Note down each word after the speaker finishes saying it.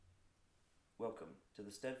Welcome to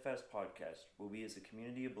the Steadfast Podcast, where we as a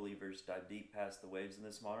community of believers dive deep past the waves in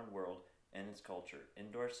this modern world and its culture,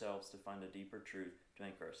 into ourselves to find a deeper truth to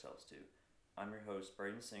anchor ourselves to. I'm your host,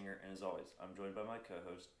 Braden Singer, and as always, I'm joined by my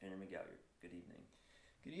co-host, Henry McGalliard. Good evening.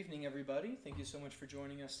 Good evening, everybody. Thank you so much for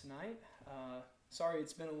joining us tonight. Sorry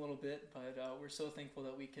it's been a little bit, but we're so thankful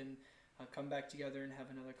that we can come back together and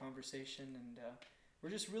have another conversation. And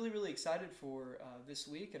we're just really excited for this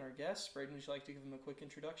week and our guests. Braden, would you like to give them a quick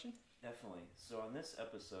introduction? Definitely. So on this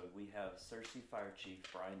episode, we have Searcy Fire Chief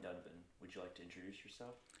Brian Donovan. Would you like to introduce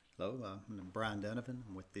yourself? Hello, I'm Brian Donovan.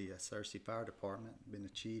 I'm with the Searcy Fire Department. Been the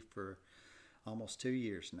chief for almost 2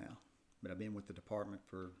 years now, but I've been with the department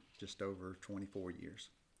for just over 24 years.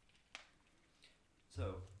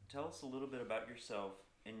 So tell us a little bit about yourself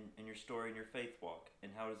and your story and your faith walk,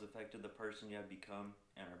 and how it has affected the person you have become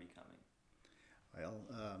and are becoming.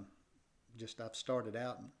 Well, I've started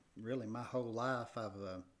out, really my whole life,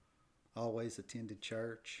 I've always attended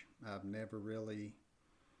church. I've never really,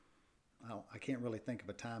 I can't really think of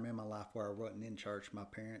a time in my life where I wasn't in church. My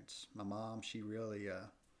parents, my mom, she really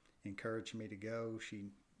encouraged me to go.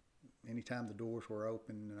 Anytime the doors were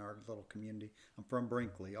open in our little community, I'm from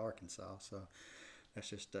Brinkley, Arkansas, so that's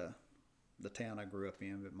just the town I grew up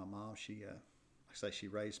in. But my mom, she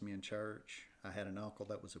raised me in church. I had an uncle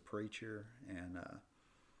that was a preacher, and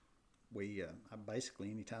I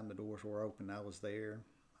basically, anytime the doors were open, I was there.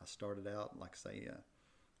 I started out,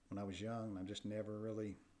 when I was young, I just never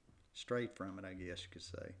really strayed from it, I guess you could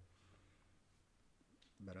say.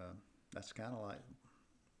 But that's kind of like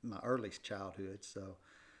my earliest childhood. So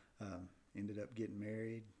ended up getting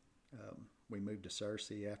married. We moved to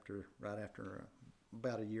Searcy right after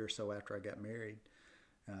about a year or so after I got married.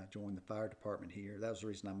 Joined the fire department here. That was the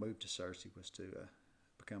reason I moved to Searcy, was to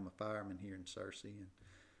become a fireman here in Searcy, and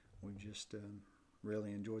we've just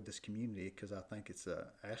really enjoyed this community, because I think it's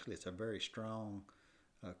a very strong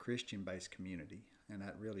Christian-based community, and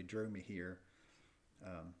that really drew me here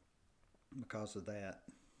because of that.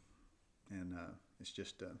 And it's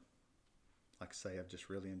just like I say, I've just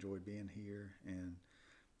really enjoyed being here, and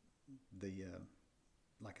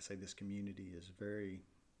this community is a very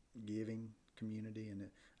giving community, and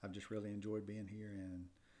I've just really enjoyed being here, and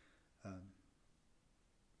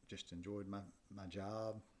just enjoyed my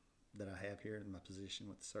job that I have here in my position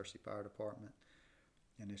with the Searcy Fire Department,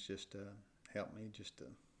 and it's just helped me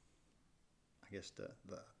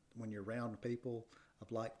when you're around people of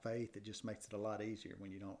like faith, it just makes it a lot easier when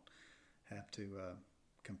you don't have to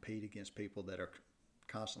compete against people that are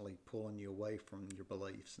constantly pulling you away from your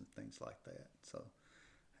beliefs and things like that. So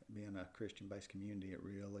being a Christian-based community, it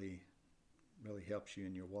really helps you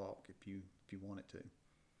in your walk if you want it to.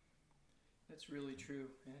 That's really true,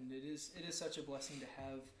 and it is such a blessing to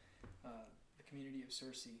have the community of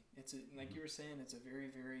Searcy. Like you were saying, it's a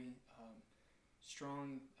very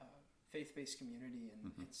strong faith-based community,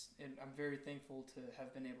 and and I'm very thankful to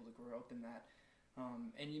have been able to grow up in that.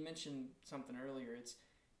 And you mentioned something earlier.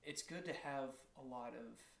 It's good to have a lot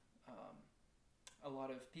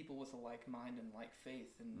of people with a like mind and like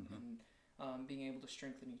faith, and being able to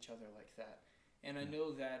strengthen each other like that. And I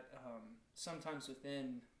know that sometimes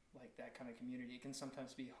within like that kind of community, it can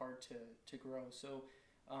sometimes be hard to grow. So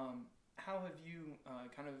how have you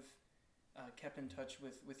kept in touch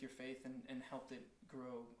with your faith and helped it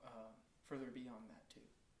grow further beyond that too?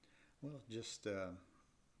 Well, just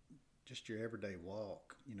your everyday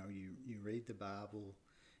walk. You read the Bible.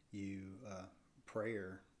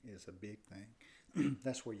 Prayer is a big thing.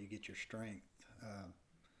 That's where you get your strength.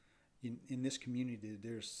 In this community,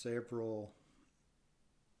 there's several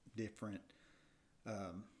different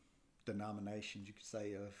denominations, you could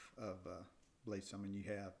say, of beliefs. I mean, you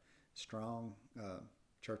have strong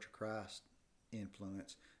Church of Christ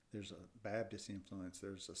influence. There's a Baptist influence.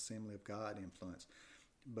 There's Assembly of God influence.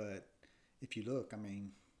 But if you look, I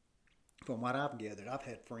mean, from what I've gathered, I've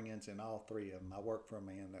had friends in all three of them. I worked for a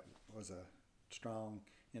man that was strong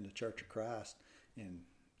in the Church of Christ, and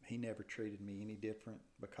he never treated me any different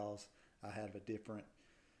because I have a different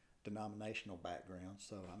denominational background.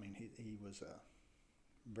 So, I mean, he was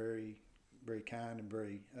very, very kind and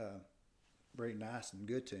very nice and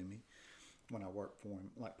good to me when I worked for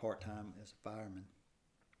him, like part-time as a fireman,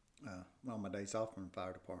 on my days off from the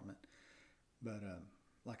fire department. But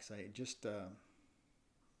like I say, just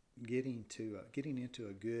getting into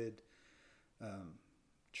a good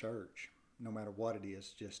church, no matter what it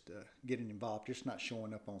is, just getting involved, just not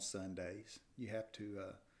showing up on Sundays. You have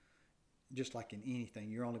to, just like in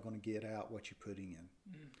anything, you're only going to get out what you put in.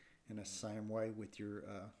 And the same way with your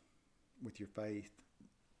faith.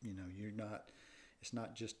 You're not. It's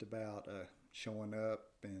not just about showing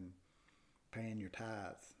up and paying your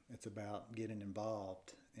tithe. It's about getting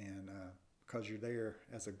involved, and because you're there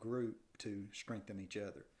as a group to strengthen each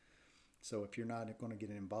other. So if you're not going to get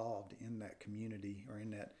involved in that community or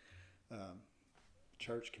in that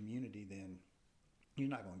church community, then you're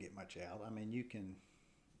not going to get much out. I mean, you can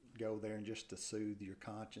go there and just to soothe your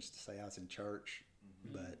conscience to say I was in church,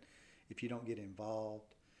 but if you don't get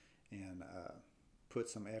involved and put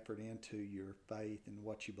some effort into your faith and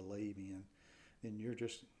what you believe in, then you're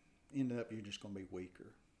just going to be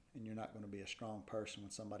weaker, and you're not going to be a strong person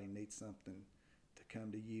when somebody needs something to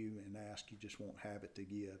come to you and ask. You just won't have it to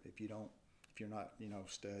give if you're not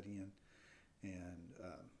studying and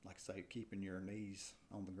like I say, keeping your knees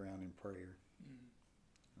on the ground in prayer.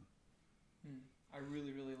 I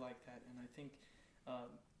really, really like that, and I think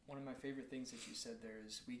one of my favorite things that you said there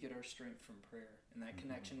is we get our strength from prayer and that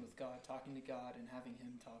connection with God, talking to God and having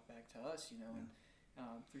Him talk back to us, and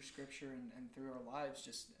through Scripture and through our lives,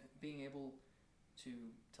 just being able to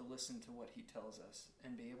listen to what He tells us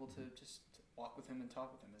and be able to just walk with Him and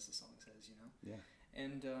talk with Him, as the song says, Yeah.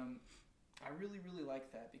 And I really, really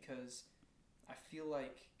like that because I feel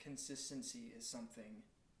like consistency is something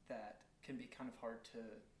that can be kind of hard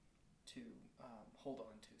to hold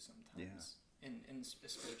on to sometimes in a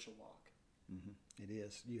spiritual walk. It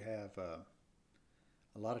is. You have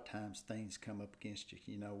a lot of times things come up against you.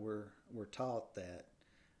 We're taught that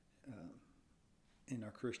in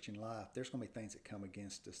our Christian life, there's going to be things that come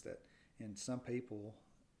against us and some people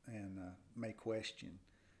may question,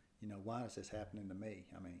 why is this happening to me?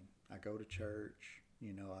 I mean, I go to church,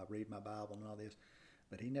 I read my Bible and all this,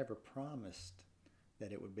 but He never promised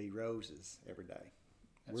that it would be roses every day.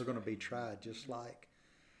 We're going to be tried just like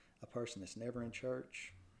a person that's never in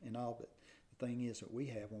church and all. But the thing is that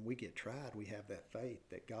when we get tried, we have that faith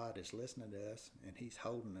that God is listening to us and He's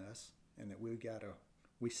holding us, and that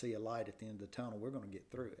we see a light at the end of the tunnel. We're going to get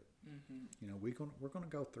through it. We're going to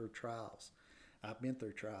go through trials. I've been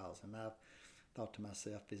through trials, and I've thought to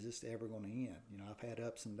myself, is this ever going to end? I've had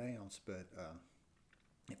ups and downs, but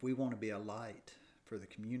if we want to be a light for the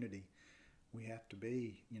community, we have to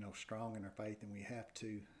be, strong in our faith, and we have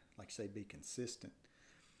to, like I say, be consistent.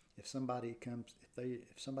 If somebody's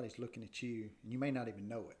looking at you, and you may not even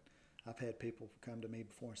know it. I've had people come to me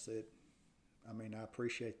before and said, I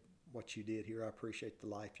appreciate what you did here. I appreciate the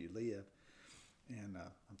life you live. And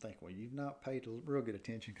I'm thinking, well, you've not paid real good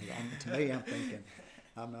attention, because to me, I'm thinking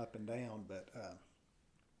I'm up and down. But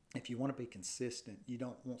if you want to be consistent, you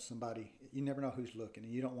don't want somebody, you never know who's looking,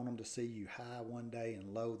 and you don't want them to see you high one day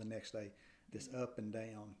and low the next day. This up and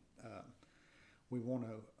down.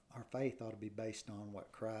 Our faith ought to be based on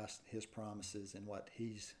what Christ, His promises, and what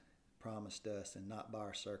He's promised us, and not by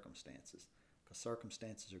our circumstances, because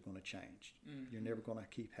circumstances are going to change. You're never going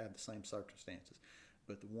to have the same circumstances.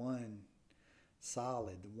 But the one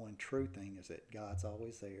true thing is that God's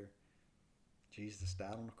always there. Jesus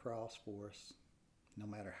died on the cross for us. No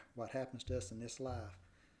matter what happens to us in this life,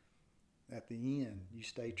 at the end, you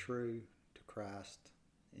stay true to Christ,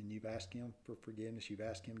 and you've asked Him for forgiveness. You've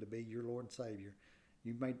asked Him to be your Lord and Savior.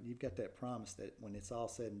 You've got that promise that when it's all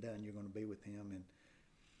said and done, you're going to be with Him. And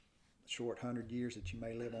the short 100 years that you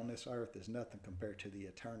may live on this earth is nothing compared to the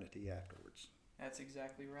eternity afterwards. That's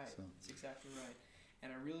exactly right. That's exactly right.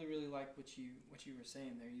 And I really, really like what you were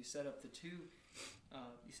saying there. You set up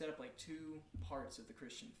like two parts of the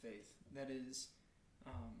Christian faith. That is,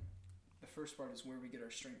 the first part is where we get our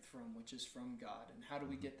strength from, which is from God. And how do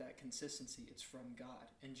we get that consistency? It's from God.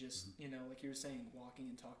 And just, like you were saying, walking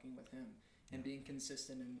and talking with Him and being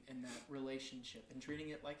consistent in that relationship and treating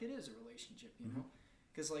it like it is a relationship, know?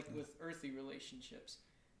 Because with earthly relationships,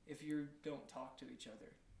 if you don't talk to each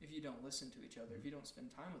other, if you don't listen to each other, if you don't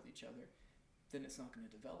spend time with each other, then it's not going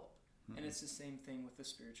to develop. And it's the same thing with the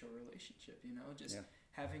spiritual relationship, just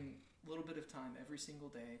having a little bit of time every single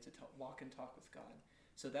day to walk and talk with God.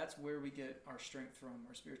 So that's where we get our strength from,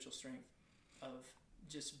 our spiritual strength of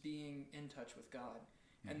just being in touch with God,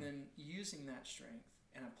 and then using that strength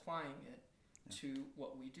and applying it to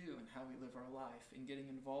what we do and how we live our life, and getting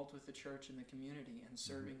involved with the church and the community and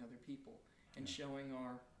serving other people and showing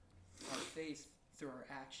our faith through our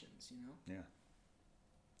actions, Yeah.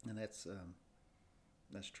 And that's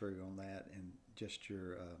true on that. And just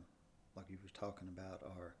your, like you were talking about,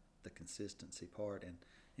 the consistency part and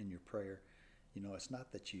in your prayer. It's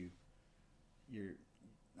not that you're,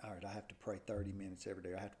 all right, I have to pray 30 minutes every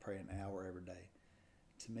day. I have to pray an hour every day.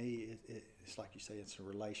 To me, it's like you say, it's a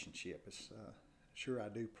relationship. It's sure, I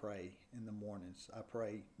do pray in the mornings. I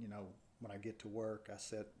pray, when I get to work,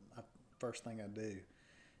 first thing I do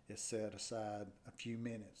is set aside a few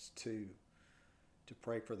minutes to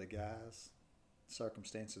pray for the guys,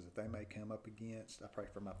 circumstances that they may come up against. I pray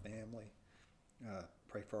for my family.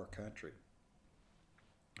 pray for our country,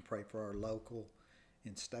 pray for our local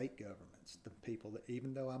and state governments, the people that,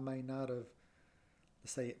 even though I may not have,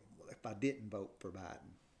 let's say if I didn't vote for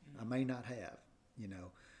Biden, I may not have,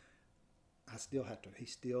 I still have to,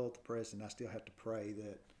 he's still the president. I still have to pray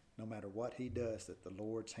that no matter what he does, that the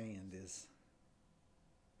Lord's hand is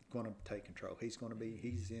going to take control. He's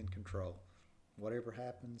in control. Whatever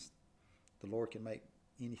happens, the Lord can make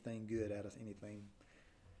anything good out of anything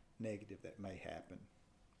negative that may happen,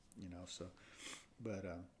 but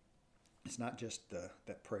it's not just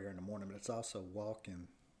that prayer in the morning, but it's also walking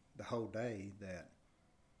the whole day, that,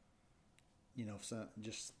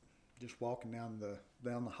 just walking down the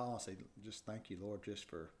hall and say, just thank you, Lord, just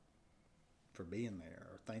for being there,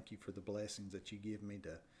 or thank you for the blessings that you give me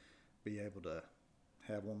to be able to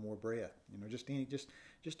have one more breath. Just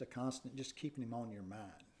a constant, just keeping him on your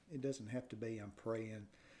mind. It doesn't have to be I'm praying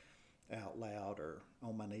out loud or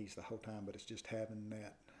on my knees the whole time, but it's just having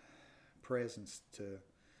that presence to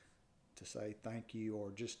say thank you,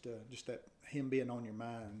 or just that him being on your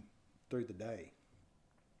mind through the day.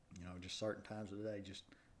 Just certain times of the day, just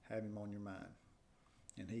have him on your mind.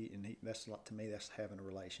 And he that's, to me, that's having a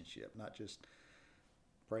relationship, not just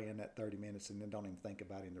praying that 30 minutes and then don't even think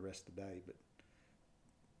about him the rest of the day, but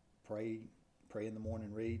pray in the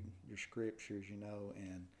morning, read your scriptures,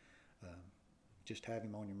 and just have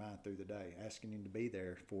him on your mind through the day, asking him to be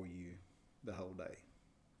there for you the whole day,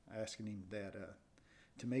 asking him that,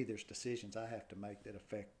 to me, there's decisions I have to make that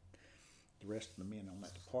affect the rest of the men on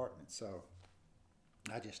that department. So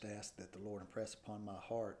I just ask that the Lord impress upon my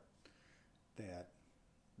heart that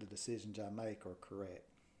the decisions I make are correct,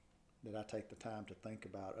 that I take the time to think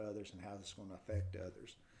about others and how this is going to affect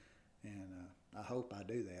others. And I hope I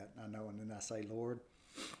do that. I know, and then I say, Lord,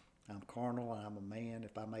 I'm carnal and I'm a man.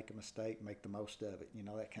 If I make a mistake, make the most of it.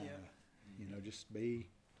 That kind of, just be.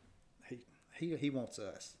 He wants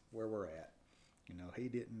us where we're at. He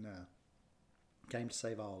didn't came to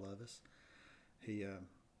save all of us. He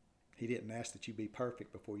didn't ask that you be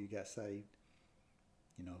perfect before you got saved.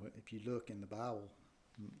 If you look in the Bible,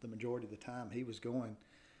 the majority of the time he was going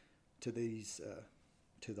to these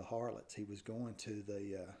to the harlots. He was going to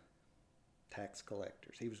the tax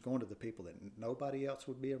collectors. He was going to the people that nobody else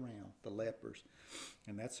would be around, the lepers.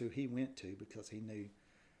 And that's who he went to, because he knew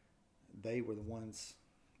they were the ones.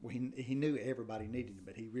 Well, he knew everybody needed him,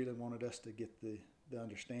 but he really wanted us to get the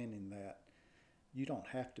understanding that you don't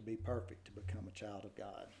have to be perfect to become a child of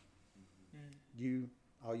God. Mm-hmm.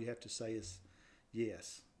 All you have to say is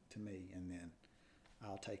yes to me, and then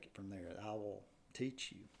I'll take it from there. I will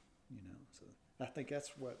teach you, So I think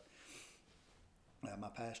that's what my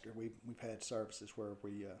pastor, we've had services where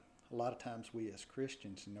we a lot of times we as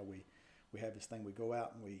Christians, we have this thing, we go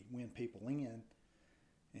out and we win people in,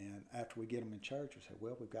 and after we get them in church, we say,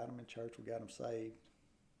 well, we've got them in church, we got them saved,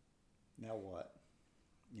 now what?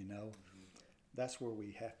 That's where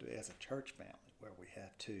we have to, as a church family, where we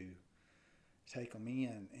have to take them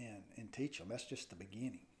in and teach them. That's just the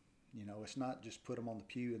beginning. It's not just put them on the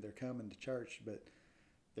pew and they're coming to church, but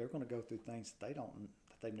they're going to go through things that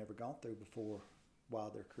they've never gone through before while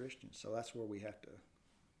they're Christians. So that's where we have to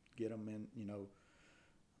get them in,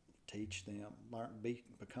 teach them, learn,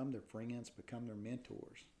 become their friends, become their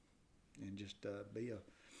mentors, and just try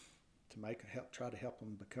to help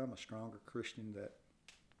them become a stronger Christian. That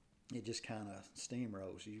it just kind of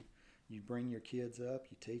steamrolls. You bring your kids up,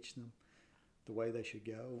 you teach them the way they should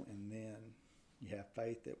go, and then you have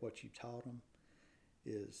faith that what you taught them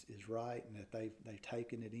is right, and that they've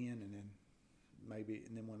taken it in, and then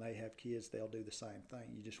when they have kids, they'll do the same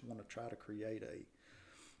thing. You just want to try to create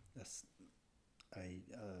I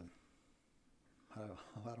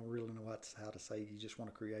don't really know how to say. You just want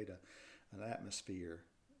to create an atmosphere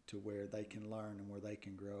to where they can learn and where they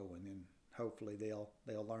can grow, and then hopefully they'll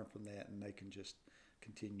learn from that, and they can just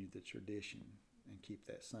continue the tradition and keep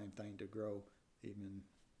that same thing to grow even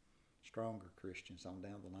stronger Christians on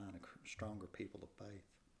down the line, of stronger people of faith.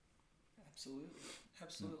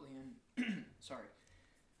 Absolutely. And sorry,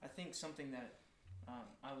 I think something that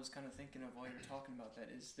I was kind of thinking of while you were talking about that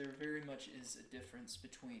is there very much is a difference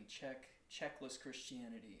between checklist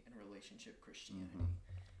Christianity and relationship Christianity.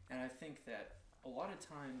 Mm-hmm. And I think that a lot of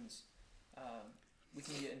times we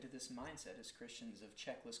can get into this mindset as Christians of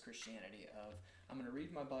checklist Christianity of, I'm going to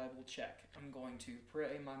read my Bible, check. I'm going to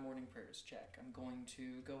pray my morning prayers, check. I'm going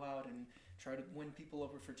to go out and try to win people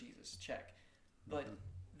over for Jesus, check. But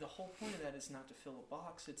the whole point of that is not to fill a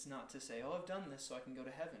box. It's not to say, oh, I've done this so I can go to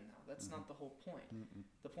heaven now. That's not the whole point.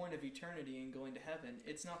 The point of eternity and going to heaven,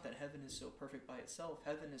 it's not that heaven is so perfect by itself.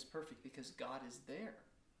 Heaven is perfect because God is there,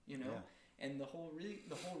 Yeah. And the whole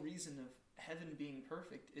reason of heaven being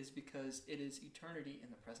perfect is because it is eternity in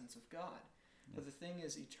the presence of God. Yeah. But the thing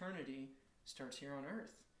is, eternity starts here on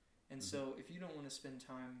earth. And so if you don't want to spend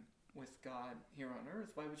time with God here on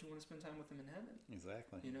earth, why would you want to spend time with him in heaven?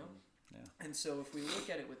 Exactly. You know? Yeah. And so if we look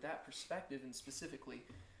at it with that perspective, and specifically,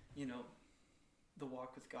 you know, the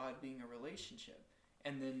walk with God being a relationship,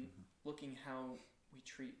 and then looking how we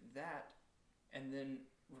treat that, and then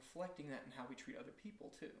reflecting that in how we treat other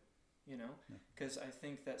people too, you know? Because I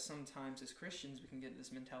think that sometimes as Christians we can get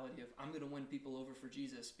this mentality of, I'm going to win people over for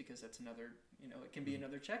Jesus, because that's another, you know, it can be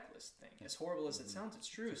another checklist thing. As horrible as it sounds, it's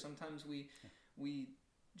true. Sometimes we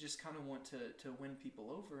just kind of want to win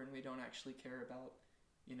people over, and we don't actually care about,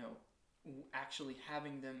 you know, actually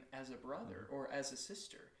having them as a brother or as a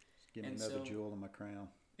sister. Just give me another jewel in my crown.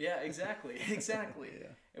 Yeah, exactly.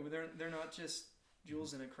 Yeah. And they're not just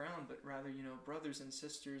jewels in a crown, but rather, you know, brothers and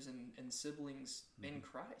sisters and siblings in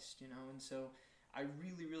Christ, you know. And so I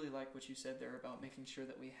really, really like what you said there about making sure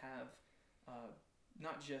that we have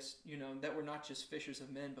not just, you know, that we're not just fishers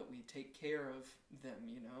of men, but we take care of them,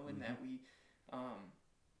 you know, and that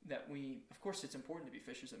we, of course it's important to be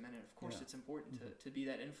fishers of men, and of course it's important to be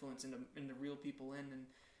that influence into reel people in, and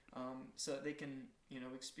so that they can, you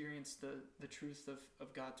know, experience the truth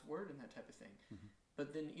of God's word and that type of thing.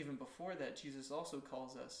 But then even before that, Jesus also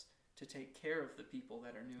calls us to take care of the people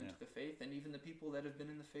that are new into the faith, and even the people that have been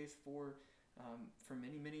in the faith for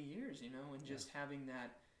many, many years, you know, and just having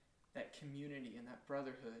that community and that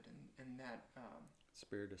brotherhood and that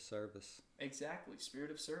spirit of service. Exactly, spirit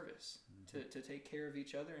of service to take care of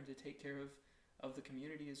each other and to take care of the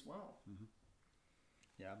community as well.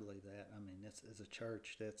 Yeah, I believe that. I mean, as a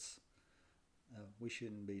church, that's we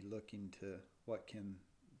shouldn't be looking to what can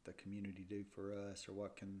the community do for us, or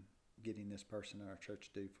what can getting this person in our church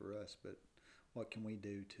do for us, but what can we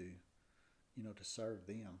do to, you know, to serve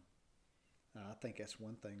them. I think that's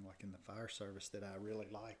one thing, like in the fire service, that I really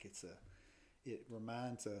like. It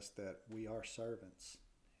reminds us that we are servants,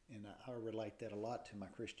 and I relate that a lot to my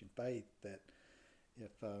Christian faith. That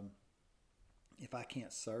if I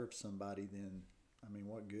can't serve somebody, then I mean,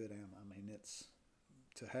 what good am I? I mean, it's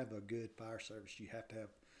to have a good fire service. You have to have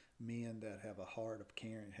men that have a heart of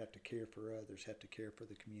caring, have to care for others, have to care for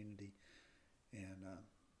the community, and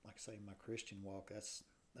like I say, my Christian walk, that's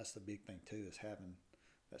the big thing too, is having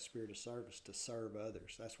that spirit of service to serve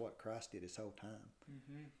others. That's what Christ did his whole time.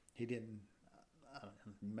 He didn't.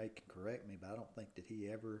 You may correct me, but I don't think that he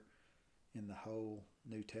ever, in the whole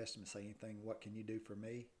New Testament, say anything, what can you do for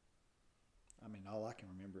me? I mean, all I can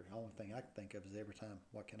remember, the only thing I can think of is every time,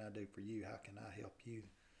 what can I do for you? How can I help you?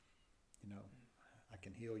 You know, I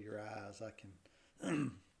can heal your eyes. I can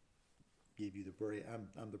give you the bread.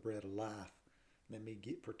 I'm the bread of life. Let me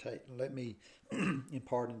let me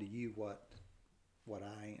impart into you what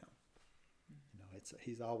I am. You know,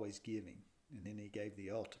 he's always giving, and then he gave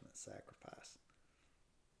the ultimate sacrifice.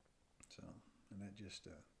 So, and that just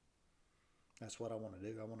that's what I want to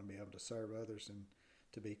do. I want to be able to serve others and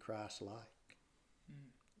to be Christ-like.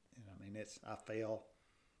 And I mean, I fail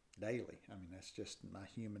daily. I mean, that's just my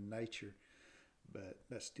human nature. But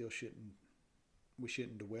that still we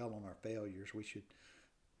shouldn't dwell on our failures. We should.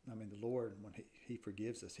 I mean, the Lord, when He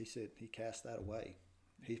forgives us, He said He cast that away.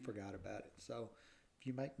 He forgot about it. So, if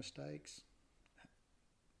you make mistakes,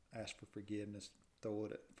 ask for forgiveness,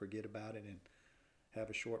 forget about it, and have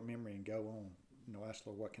a short memory and go on. You know, ask the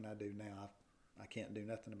Lord, what can I do now? I can't do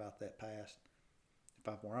nothing about that past. If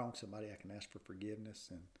I've wronged somebody, I can ask for forgiveness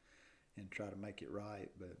and try to make it right.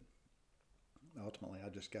 But ultimately, I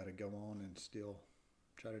just got to go on and still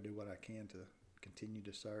try to do what I can to continue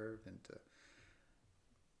to serve and to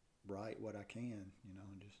right what I can, you know,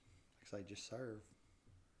 and just, like I say, just serve.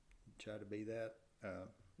 Try to be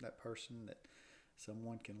that person that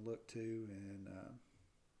someone can look to and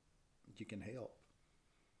you can help.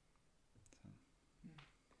 So.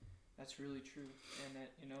 That's really true, and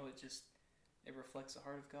that, you know, it reflects the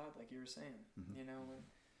heart of God, like you were saying, you know,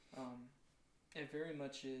 and it very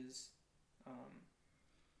much is.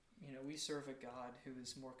 You know, we serve a God who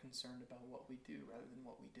is more concerned about what we do rather than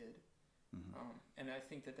what we did. And I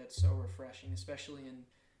think that that's so refreshing, especially in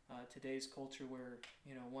today's culture where,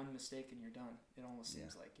 you know, one mistake and you're done. It almost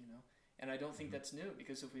seems like, you know. And I don't think that's new,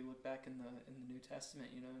 because if we look back in the New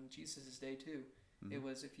Testament, you know, in Jesus' day too, it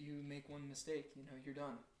was, if you make one mistake, you know, you're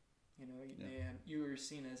done. You know, you were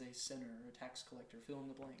seen as a sinner or a tax collector, fill in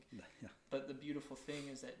the blank. But the beautiful thing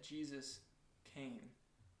is that Jesus came.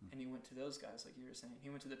 And he went to those guys, like you were saying. He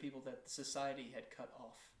went to the people that society had cut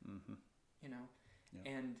off, you know.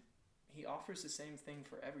 And he offers the same thing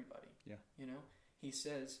for everybody, you know. He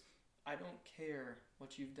says, I don't care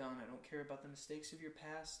what you've done. I don't care about the mistakes of your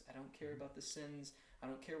past. I don't care about the sins. I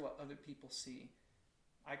don't care what other people see.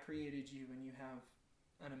 I created you and you have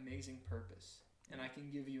an amazing purpose, and I can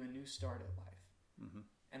give you a new start at life. Mm-hmm.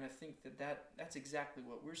 And I think that's exactly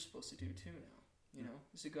what we're supposed to do too now, you know,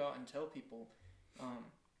 is to go out and tell people,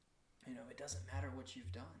 you know, it doesn't matter what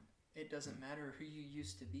you've done. It doesn't matter who you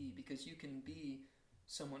used to be, because you can be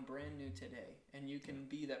someone brand new today, and you can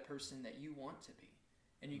be that person that you want to be,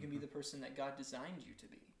 and you can be the person that God designed you to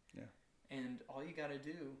be. Yeah. And all you got to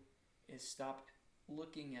do is stop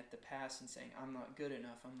looking at the past and saying, I'm not good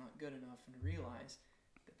enough, and realize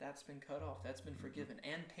that that's been cut off, that's been forgiven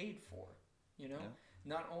and paid for, you know? Yeah.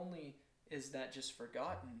 Not only is that just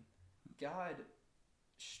forgotten, God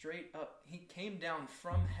straight up, he came down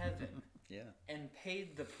from heaven and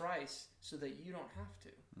paid the price so that you don't have to,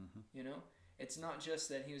 you know? It's not just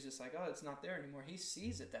that he was just like, oh, it's not there anymore. He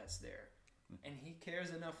sees that that's there, and he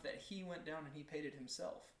cares enough that he went down and he paid it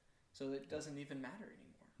himself, so it doesn't even matter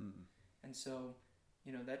anymore. And so,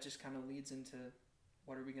 you know, that just kind of leads into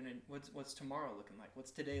what are we gonna, what's tomorrow looking like?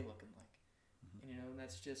 What's today looking like? And, you know,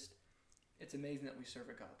 that's just, it's amazing that we serve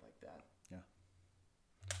a God like that.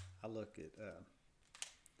 Yeah. I look at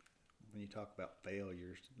when you talk about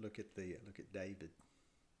failures, look at David.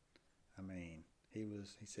 I mean, David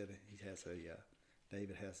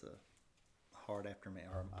has a heart after me,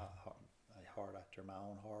 or a heart after my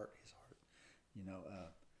own heart. His heart, you know,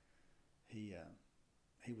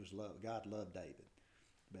 he was loved. God loved David,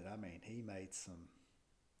 but I mean, he made some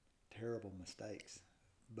terrible mistakes.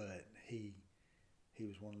 But he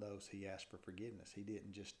was one of those. He asked for forgiveness. He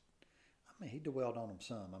didn't just. I mean, he dwelled on them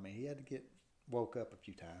some. I mean, he had to get woke up a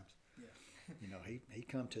few times. Yeah. You know, he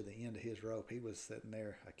come to the end of his rope. He was sitting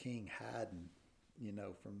there, a king hiding, you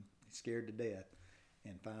know, from scared to death,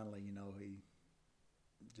 and finally, you know, he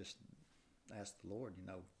just asked the Lord,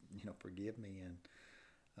 you know, forgive me, and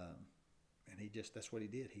that's what he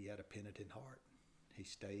did. He had a penitent heart. He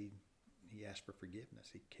stayed. He asked for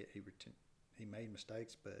forgiveness. He made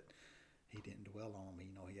mistakes, but he didn't dwell on them.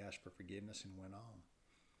 You know, he asked for forgiveness and went on.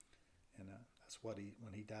 And that's what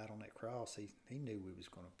when he died on that cross, he knew we was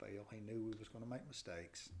going to fail. He knew we was going to make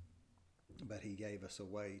mistakes, but he gave us a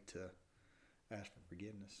way to ask for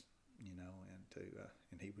forgiveness, you know,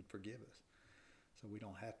 and he would forgive us. So we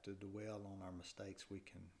don't have to dwell on our mistakes. We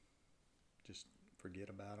can just forget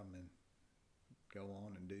about them and go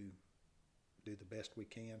on and do the best we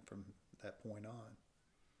can from that point on.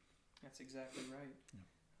 That's exactly right.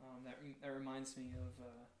 Yeah. That reminds me of,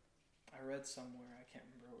 I read somewhere, I can't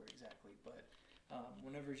remember where exactly, but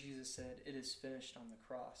whenever Jesus said, "It is finished" on the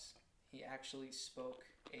cross, he actually spoke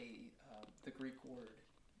the Greek word.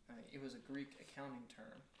 It was a Greek accounting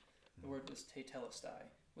term. The word was tetelestai,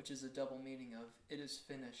 which is a double meaning of "it is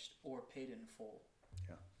finished" or "paid in full."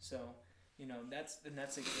 Yeah. So, you know, that's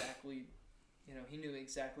exactly, you know, he knew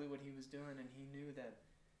exactly what he was doing, and he knew that,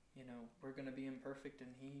 you know, we're going to be imperfect, and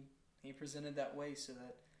he presented that way so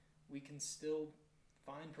that we can still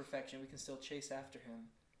find perfection. We can still chase after him.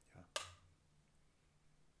 Yeah.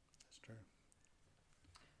 That's true.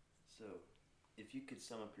 So, if you could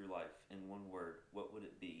sum up your life in one word, what would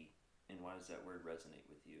it be, and why does that word resonate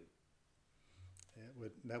with you?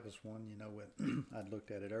 That was one, you know, I'd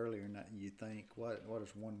looked at it earlier, and you think, what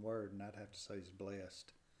is one word? And I'd have to say is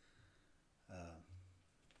blessed.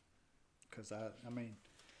 Because I mean,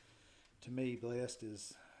 to me, blessed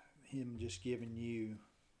is him just giving you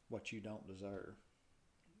what you don't deserve.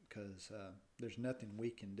 Because there's nothing we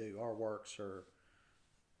can do. Our works are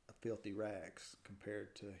filthy rags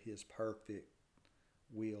compared to his perfect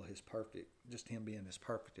will, just him being as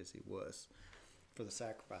perfect as he was for the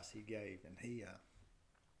sacrifice he gave. And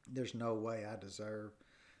there's no way I deserve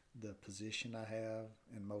the position I have,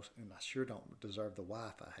 and I sure don't deserve the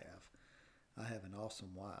wife I have. I have an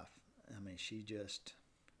awesome wife. I mean, she just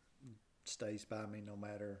stays by me no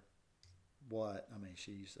matter what. I mean,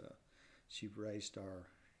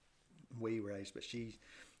 but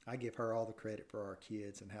I give her all the credit for our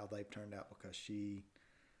kids and how they've turned out, because she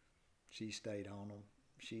stayed on them.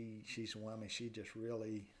 She's the one. I mean, she just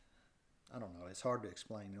really, I don't know. It's hard to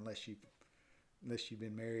explain unless you've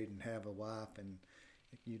been married and have a wife, and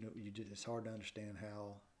it's hard to understand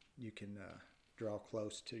how you can draw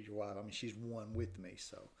close to your wife. I mean, she's one with me,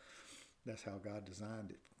 so that's how God designed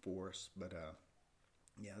it for us. But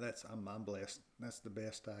yeah, I'm blessed. That's the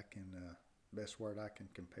best best word I can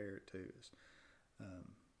compare it to is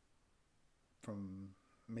from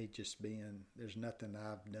me just being. There's nothing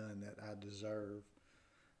I've done that I deserve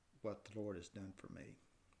what the Lord has done for me.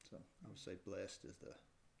 So I would say blessed is the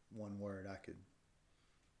one word I could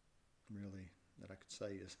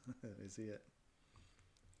say is it.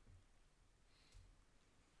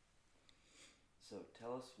 So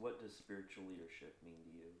tell us, what does spiritual leadership mean to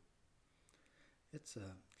you? It's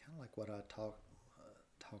kind of like what I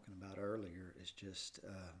talking about earlier. Is just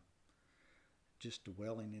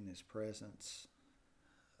dwelling in His presence,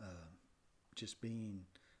 just being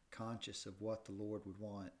conscious of what the Lord would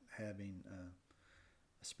want, having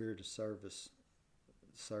a spirit of service,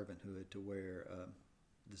 servanthood, to where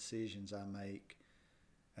decisions I make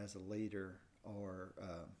as a leader are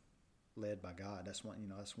led by God. That's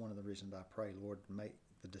one of the reasons I pray, Lord, make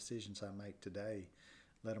the decisions I make today,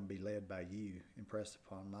 let them be led by You. Impress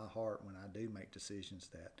upon my heart when I do make decisions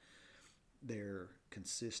that they're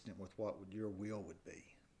consistent with what Your will would be,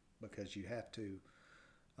 because you have to.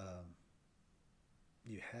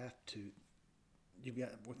 You've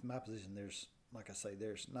got, with my position, there's, like I say,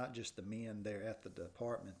 there's not just the men there at the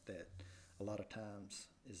department that a lot of times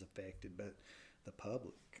is affected, but the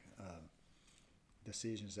public.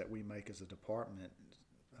 Decisions that we make as a department,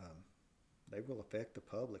 they will affect the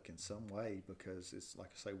public in some way, because it's,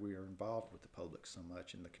 like I say, we are involved with the public so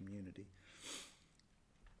much in the community.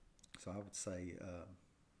 So I would say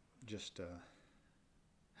just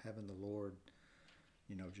having the Lord,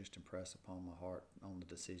 just impress upon my heart on the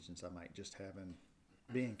decisions I make, just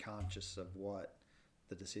being conscious of what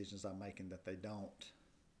the decisions I'm making, that they don't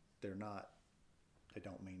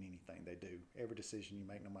mean anything. They do. Every decision you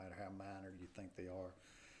make, no matter how minor you think they are,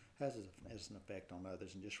 has an effect on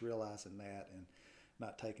others, and just realizing that and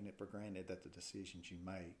not taking it for granted that the decisions you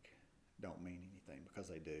make don't mean anything, because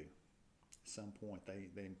they do. At some point,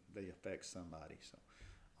 they affect somebody. So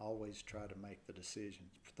always try to make the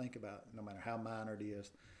decisions. Think about, no matter how minor it is,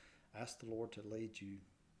 ask the Lord to lead you,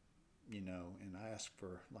 and ask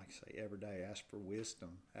for, like I say, every day, ask for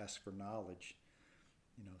wisdom, ask for knowledge.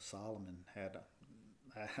 Solomon had,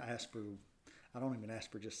 I don't even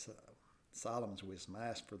ask for just Solomon's wisdom. I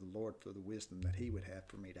ask for the Lord for the wisdom that He would have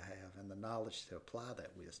for me to have, and the knowledge to apply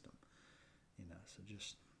that wisdom. So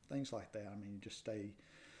just things like that. Just stay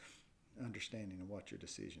understanding of what your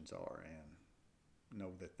decisions are, and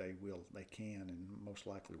know that they can, and most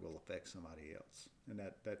likely will affect somebody else. And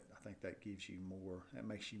that I think that gives you more. That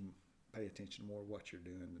makes you pay attention more to what you're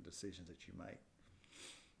doing, the decisions that you make.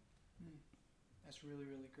 That's really,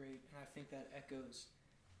 really great, and I think that echoes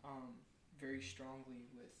very strongly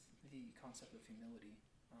with the concept of humility,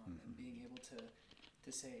 and being able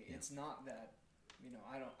to say, it's not that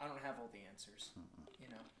I don't have all the answers,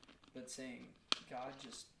 but saying, God,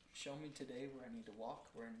 just show me today where I need to walk,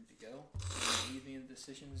 where I need to go, and lead me in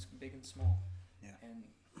decisions big and small. Yeah. And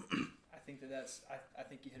I think that's I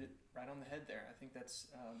think you hit it right on the head there. I think that's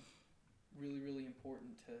really, really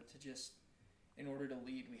important to just, in order to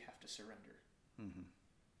lead, we have to surrender. Mm-hmm.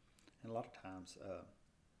 And a lot of times,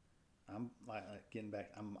 I'm getting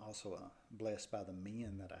back. I'm also blessed by the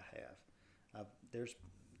men that I have. There's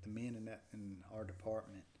the men in our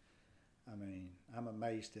department. I'm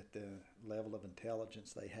amazed at the level of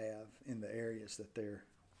intelligence they have in the areas that they're.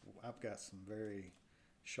 I've got some very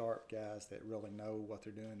sharp guys that really know what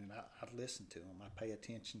they're doing, and I listen to them. I pay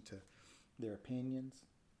attention to their opinions.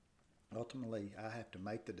 Ultimately, I have to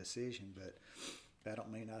make the decision, but that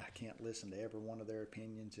don't mean I can't listen to every one of their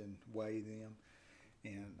opinions and weigh them,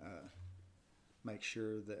 and make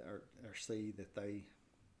sure that or see that they,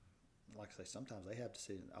 like I say, sometimes they have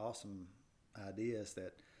awesome ideas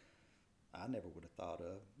that I never would have thought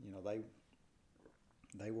of.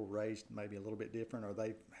 They were raised maybe a little bit different, or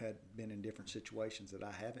they've been in different situations that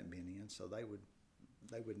I haven't been in, so they would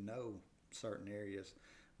know certain areas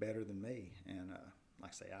better than me. And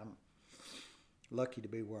like I say, I'm lucky to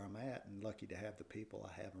be where I'm at, and lucky to have the people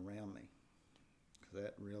I have around me,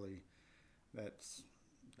 because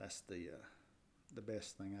that's the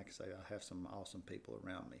best thing I can say. I have some awesome people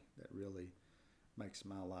around me that really makes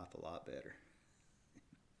my life a lot better.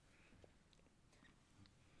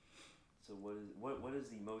 So what is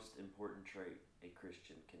the most important trait a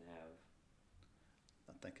Christian can have?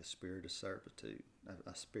 I think a spirit of servitude,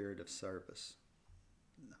 a spirit of service.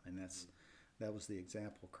 That was the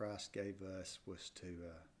example Christ gave us, was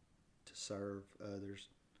to serve others.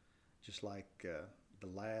 Just like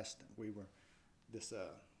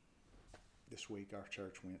this week our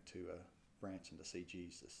church went to Branson to see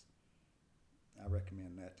Jesus. I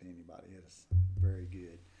recommend that to anybody. It's very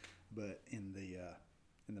good. But in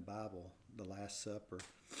the Bible, the Last Supper,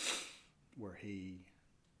 where He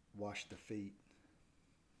washed the feet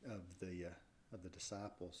of the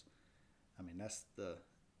disciples,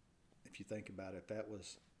 if you think about it, that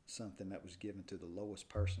was something that was given to the lowest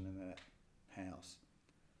person in that house.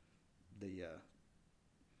 The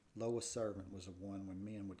lowest servant was the one, when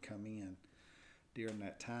men would come in during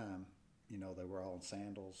that time, they were all in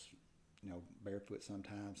sandals, barefoot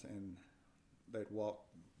sometimes, and they'd walk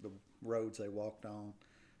the roads they walked on.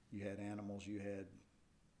 You had animals, you had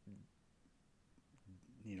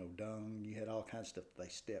dung, you had all kinds of stuff they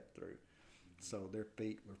stepped through. So their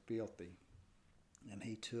feet were filthy. And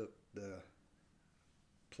he took the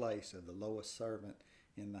place of the lowest servant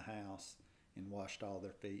in the house and washed all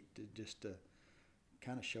their feet to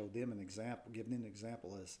kind of show them an example, give them an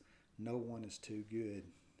example as no one is too good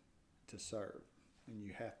to serve. And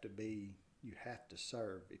you have to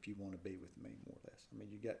serve if you want to be with me, more or less. I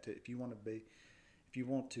mean, you got to, if you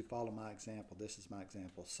want to follow my example, this is my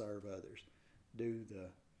example, serve others. Do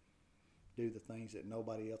the things that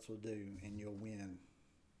nobody else will do, and you'll win.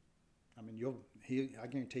 I mean, I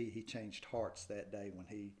guarantee you he changed hearts that day when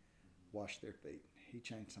he washed their feet. He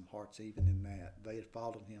changed some hearts even in that. They had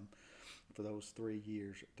followed him for those 3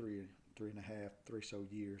 years, three and a half, 3 so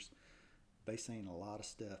years. They seen a lot of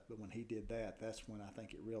stuff, but when he did that, that's when I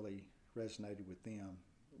think it really resonated with them.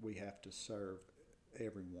 We have to serve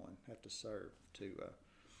everyone, have to serve to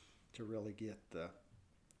really get the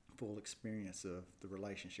full experience of the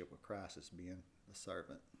relationship with Christ as being a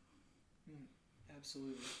servant.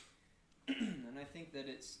 Absolutely. And I think that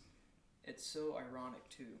it's so ironic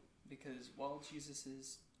too, because while Jesus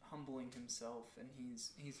is humbling himself and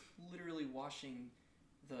he's literally washing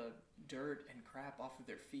the dirt and crap off of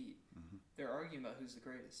their feet, they're arguing about who's the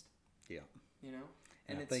greatest. Yeah. You know?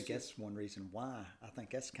 And I think that's one reason why. I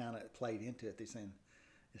think that's kind of played into it. They're saying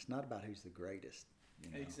it's not about who's the greatest.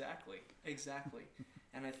 You know? Exactly.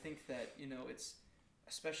 And I think that, it's,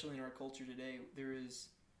 especially in our culture today, there is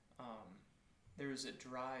a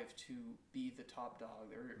drive to be the top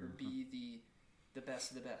dog or be the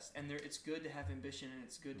best of the best. And it's good to have ambition, and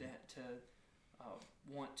it's good to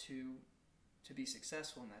want to be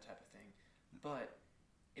successful in that type of thing. But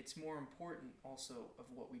it's more important also of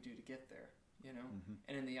what we do to get there,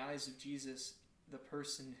 And in the eyes of Jesus, the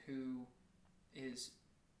person who is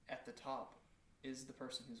at the top is the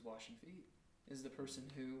person who's washing feet, is the person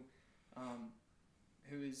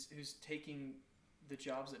who's taking the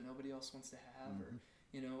jobs that nobody else wants to have, or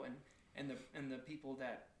and the people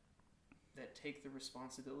that take the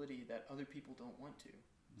responsibility that other people don't want to,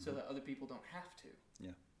 so that other people don't have to.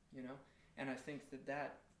 Yeah. And I think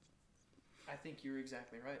I think you're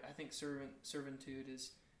exactly right. I think servitude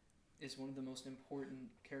is one of the most important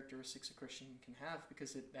characteristics a Christian can have,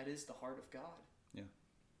 because that is the heart of God. Yeah,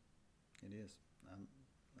 it is.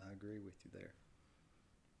 I agree with you there.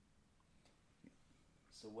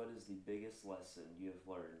 So what is the biggest lesson you have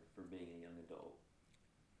learned from being a young adult?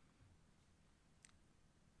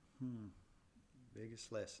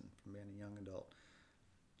 Biggest lesson from being a young adult.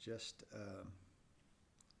 Just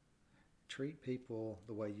treat people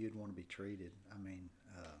the way you'd want to be treated. I mean,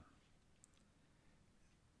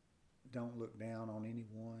 don't look down on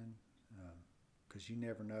anyone, because you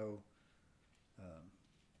never know.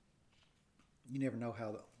 You never know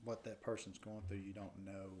what that person's going through. You don't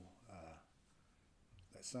know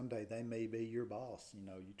that someday they may be your boss.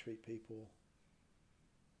 You treat people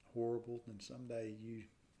horrible, and someday you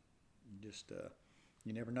just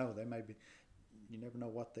you never know. They may be. You never know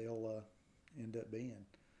what they'll end up being.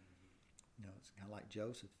 It's kind of like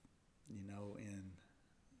Joseph, and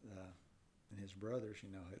his brothers.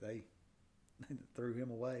 They threw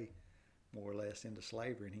him away more or less into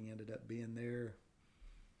slavery, and he ended up being their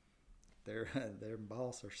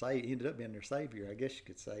boss, or he ended up being their savior, I guess you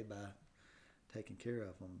could say, by taking care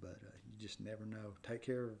of them. But you just never know. Take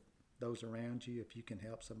care of those around you. If you can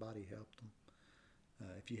help somebody, help them.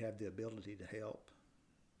 If you have the ability to help,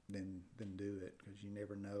 then do it, because you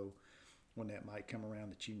never know when that might come around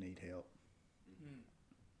that you need help.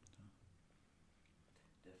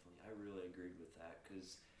 Definitely, I really agreed with that,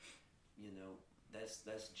 because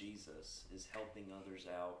that's Jesus, is helping others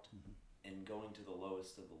out and going to the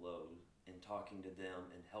lowest of the low and talking to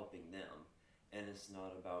them and helping them, and it's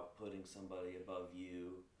not about putting somebody above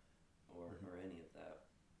you or any of that.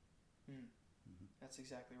 That's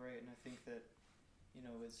exactly right. And I think that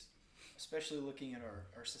is especially looking at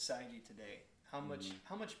our society today, how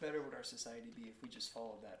much better would our society be if we just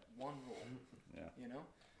followed that one rule? Yeah.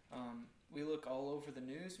 We look all over the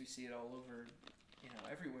news, we see it all over,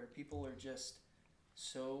 everywhere. People are just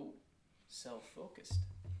so self-focused.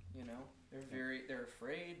 They're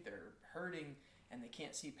afraid, they're hurting, and they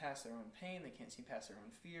can't see past their own pain, they can't see past their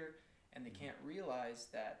own fear, and they can't realize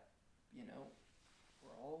that,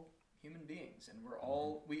 we're all human beings, and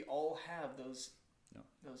we all have those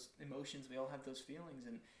emotions, we all have those feelings,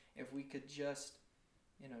 and if we could just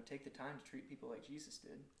take the time to treat people like Jesus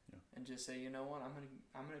did, and just say, I'm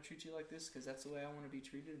gonna treat you like this because that's the way I want to be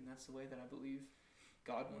treated, and that's the way that I believe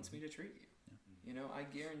God wants me to treat you. I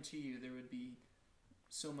guarantee you there would be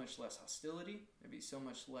so much less hostility. There'd be so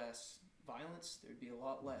much less violence. There'd be a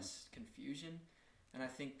lot less confusion, and I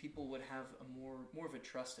think people would have a more of a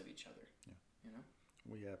trust of each other. Yeah. You know,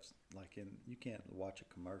 we have you can't watch a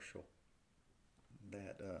commercial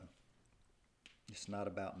that it's not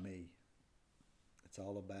about me. It's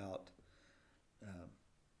all about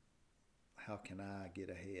how can I get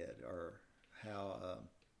ahead, or how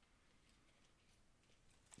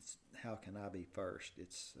can I be first.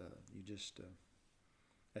 It's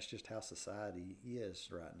that's just how society is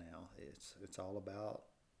right now. It's all about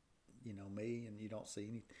me, and you don't see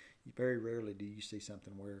any. Very rarely do you see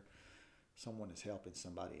something where someone is helping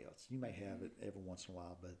somebody else. You may have it every once in a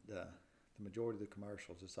while, but the majority of the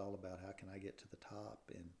commercials, it's all about how can I get to the top,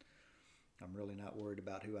 and I'm really not worried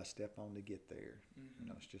about who I step on to get there.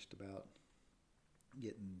 It's just about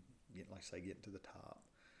getting getting to the top.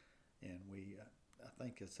 And I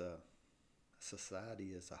think as a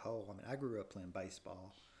society as a whole, I mean, I grew up playing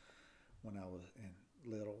baseball when I was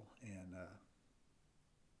little, and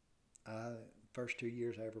first 2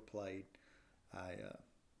 years I ever played, I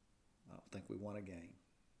don't think we won a game.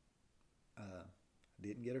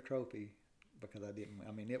 Didn't get a trophy because I didn't.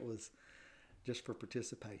 I mean, it was just for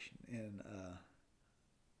participation, and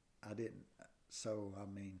I didn't. So I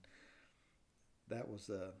mean, that was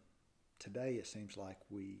today. It seems like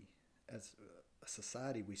we, as a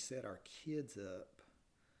society, we set our kids up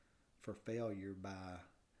for failure by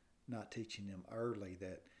not teaching them early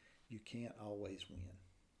that you can't always win.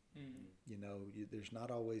 There's not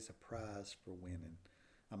always a prize for winning.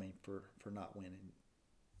 I mean, for not winning.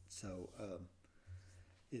 So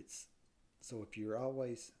if you're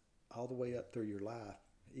always all the way up through your life,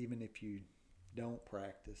 even if you don't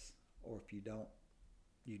practice, or if you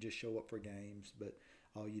just show up for games, but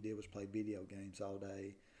all you did was play video games all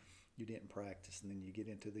day, you didn't practice, and then you get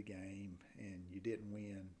into the game and you didn't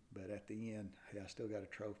win, but at the end, hey, I still got a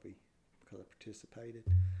trophy because I participated.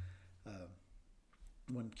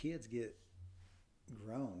 When kids get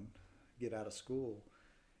grown, get out of school,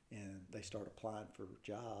 and they start applying for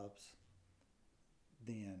jobs,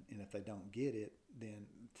 and if they don't get it, then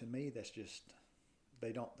to me that's just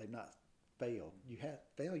they've not failed.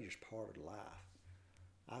 Failure's part of life.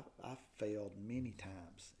 I've failed many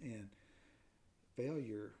times, and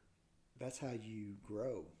failure, that's how you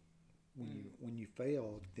grow. When you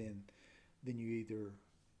fail, then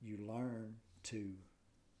you learn to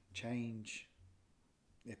change.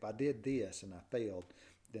 If I did this and I failed,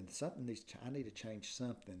 then I need to change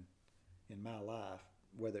something in my life,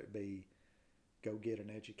 whether it be go get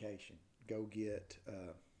an education, go get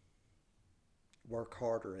work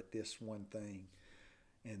harder at this one thing,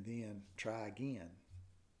 and then try again,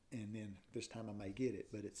 and then this time I may get it.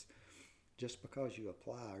 But it's just because you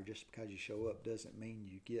apply or just because you show up doesn't mean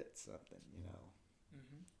you get something.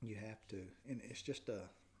 You have to, and it's just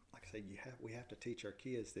like I say, we have to teach our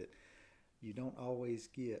kids that you don't always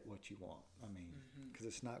get what you want. I mean, because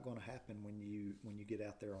it's not going to happen when you get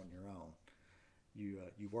out there on your own.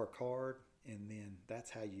 You work hard, and then that's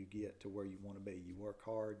how you get to where you want to be. You work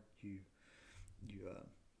hard. You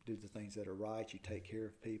do the things that are right. You take care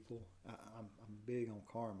of people. I'm big on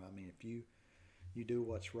karma. I mean, if you do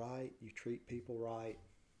what's right, you treat people right,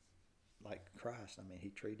 like Christ. I mean, he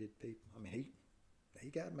treated people. I mean, he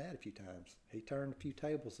got mad a few times. He turned a few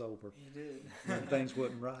tables over. He did. When things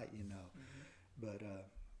wasn't right, But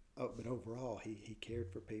overall, he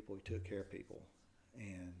cared for people. He took care of people,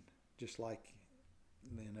 and just like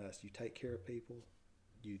in us, you take care of people.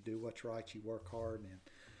 You do what's right. You work hard,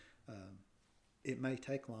 and it may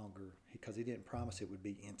take longer because he didn't promise it would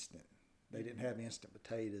be instant. They didn't have instant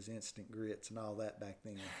potatoes, instant grits, and all that back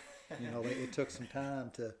then. It took some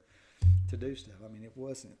time to do stuff. I mean,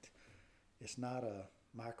 it's not a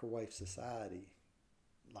microwave society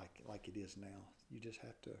like it is now. You just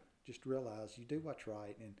have to just realize you do what's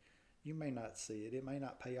right, and you may not see it. It may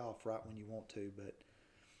not pay off right when you want to, but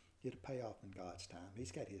it'll pay off in God's time.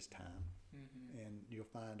 He's got his time. And you'll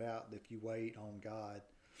find out that if you wait on God,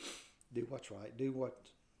 do what's right, do what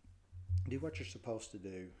you're supposed to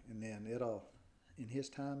do, and then it'll, in his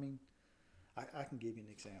timing. I can give you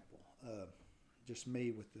an example. Just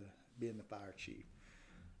me with being the fire chief.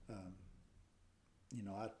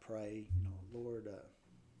 I'd pray, Lord,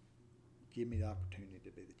 give me the opportunity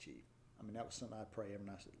to be the chief. I mean, that was something I'd pray every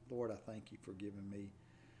night. I said, Lord, I thank you for giving me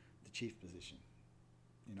the chief position.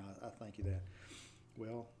 I thank you that.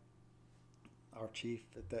 Well, our chief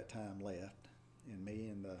at that time left, and me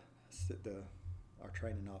and our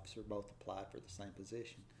training officer both applied for the same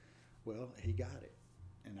position. Well, he got it,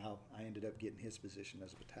 and I ended up getting his position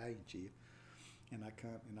as a battalion chief. And I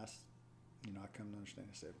come to understand.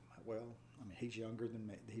 I said, well, I mean, he's younger than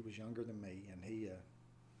me. He was younger than me, and he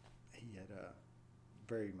he had a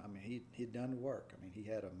he'd done the work. I mean, he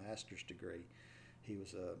had a master's degree. He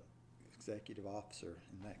was a executive officer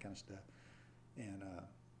and that kind of stuff. And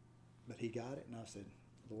but he got it, and I said,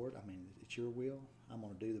 Lord, I mean, it's your will. I'm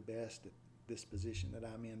going to do the best at this position that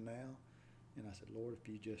I'm in now. And I said, Lord, if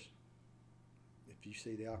you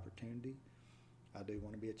see the opportunity, I do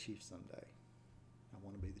want to be a chief someday. I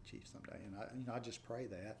want to be the chief someday. And I just pray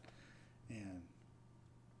that. And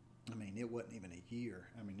I mean, it wasn't even a year.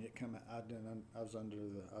 I mean, I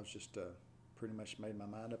was just pretty much made my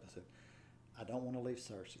mind up. I said, I don't want to leave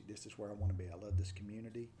Searcy. This is where I want to be. I love this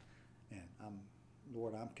community, and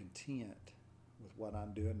Lord, I'm content with what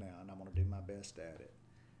I'm doing now, and I'm going to do my best at it.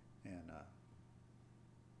 And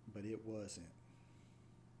but it wasn't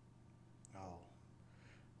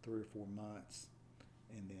 3 or 4 months,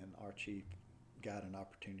 and then our chief got an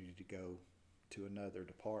opportunity to go to another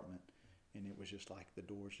department, and it was just like the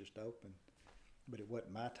doors just opened. But it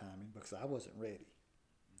wasn't my timing because I wasn't ready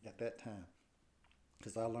at that time.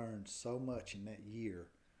 Because I learned so much in that year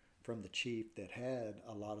from the chief that had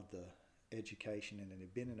a lot of the education and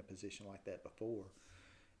had been in a position like that before.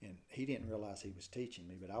 And he didn't realize he was teaching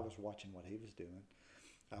me, but I was watching what he was doing.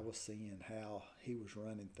 I was seeing how he was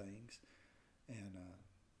running things,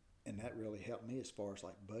 and that really helped me as far as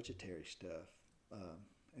like budgetary stuff,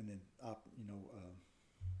 and then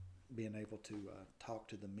being able to talk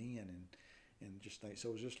to the men and just think. So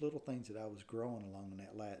it was just little things that I was growing along in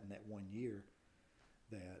that 1 year.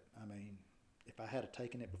 That, I mean, if I had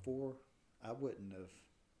taken it before, I wouldn't have.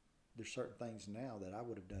 There's certain things now that I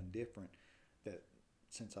would have done different. That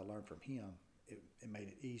since I learned from him, it made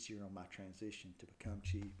it easier on my transition to become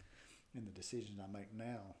chief. And the decisions I make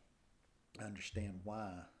now, I understand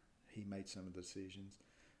why he made some of the decisions.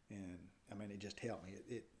 And I mean, it just helped me.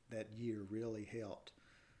 That year really helped.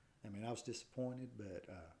 I mean, I was disappointed, but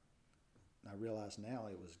I realize now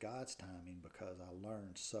it was God's timing because I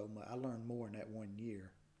learned so much. I learned more in that 1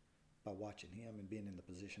 year by watching him and being in the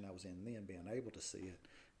position I was in then, being able to see it,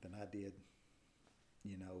 than I did,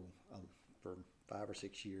 for 5 or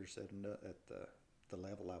 6 years at the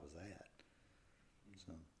level I was at.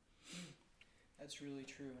 So that's really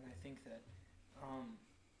true, and I think that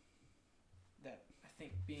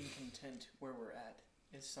being content where we're at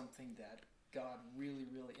is something that God really,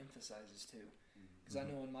 really emphasizes too. Because I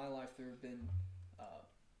know in my life there have been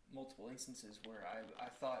multiple instances where I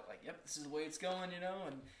thought like, yep, this is the way it's going,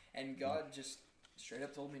 and God just straight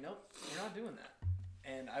up told me, nope, we're not doing that.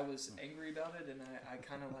 And I was angry about it, and I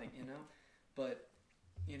kind of like, but,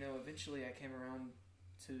 eventually I came around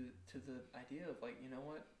to the idea of like, you know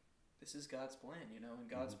what, this is God's plan, and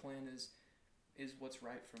God's plan is what's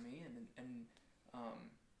right for me, and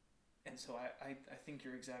so I think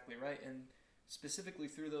you're exactly right, and specifically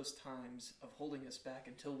through those times of holding us back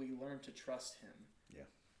until we learn to trust him.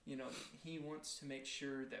 Yeah. He wants to make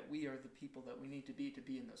sure that we are the people that we need to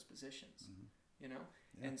be in those positions, Yeah.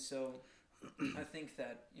 And so I think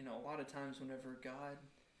that, a lot of times whenever God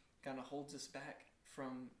kind of holds us back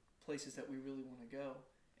from places that we really want to go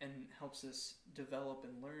and helps us develop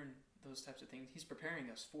and learn those types of things, he's preparing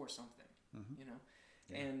us for something,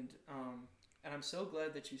 Yeah. And I'm so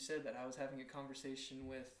glad that you said that. I was having a conversation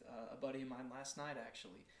with a buddy of mine last night,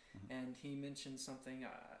 actually, and he mentioned something.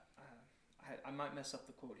 I might mess up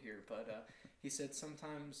the quote here, but he said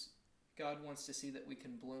sometimes God wants to see that we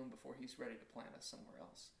can bloom before he's ready to plant us somewhere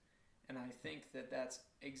else. And I think that that's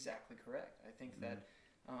exactly correct. I think that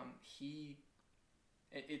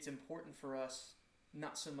it's important for us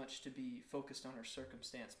not so much to be focused on our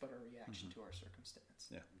circumstance, but our reaction to our circumstance.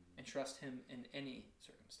 Yeah. And trust him in any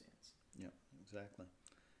circumstance. Yeah, exactly.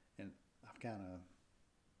 And I've kind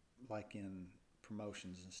of, like in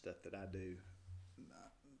promotions and stuff that I do,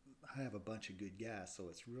 I have a bunch of good guys, so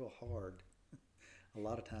it's real hard a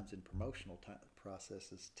lot of times in promotional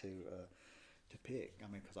processes to pick. I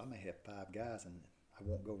mean, because I may have 5 guys and I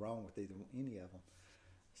won't go wrong with any of them.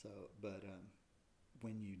 So, but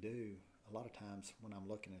when you do, a lot of times when I'm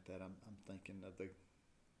looking at that, I'm thinking of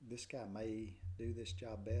this guy may do this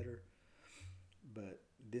job better, but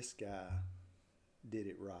this guy did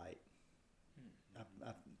it right.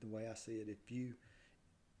 The way I see it, if you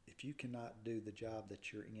cannot do the job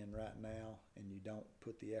that you're in right now and you don't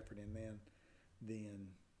put the effort in then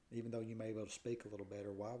even though you may be able to speak a little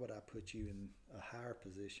better, why would I put you in a higher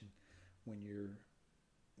position when you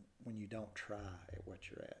don't try at what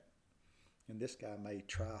you're at? And this guy may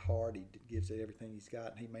try hard. He gives it everything he's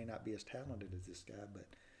got, and he may not be as talented as this guy,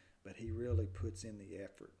 but he really puts in the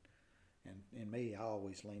effort. And in me, I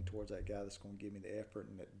always lean towards that guy that's going to give me the effort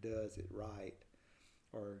and that does it right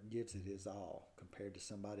or gives it his all, compared to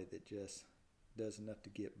somebody that just does enough to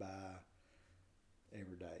get by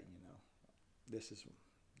every day. This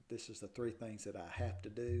is the 3 things that I have to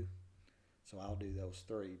do, so I'll do those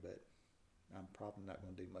 3, but I'm probably not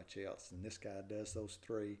going to do much else. And this guy does those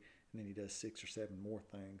 3, and then he does 6 or 7 more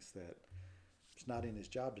things that it's not in his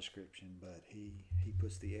job description, but he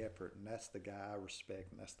puts the effort, and that's the guy I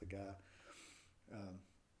respect, and that's the guy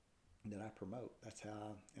that I promote. That's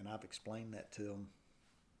how, and I've explained that to them,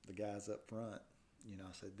 the guys up front.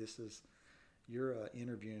 I said, you're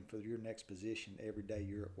interviewing for your next position every day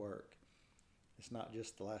you're at work. It's not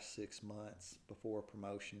just the last 6 months before a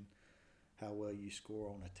promotion, how well you score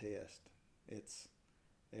on a test. It's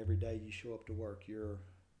every day you show up to work, you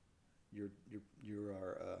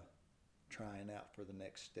are trying out for the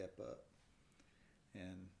next step up.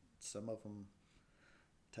 And some of them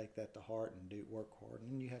take that to heart and work hard.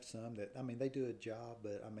 And you have some that, they do a job,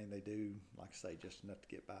 but they do, like I say, just enough to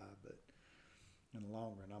get by. But in the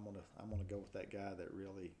long run, I'm gonna go with that guy that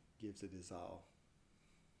really gives it his all.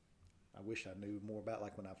 I wish I knew more about,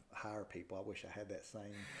 like when I hire people, I wish I had that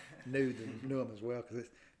same, knew them as well, because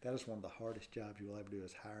that is one of the hardest jobs you'll ever do,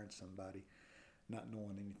 is hiring somebody not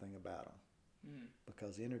knowing anything about them.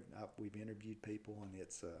 Because we've interviewed people, and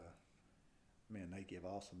it's, they give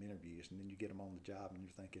awesome interviews, and then you get them on the job, and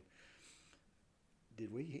you're thinking,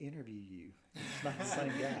 did we interview you? It's not the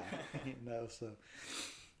same guy, So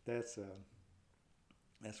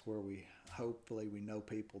that's where hopefully we know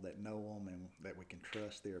people that know them and that we can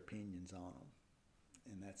trust their opinions on them.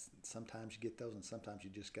 And that's, sometimes you get those, and sometimes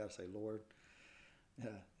you just got to say, Lord,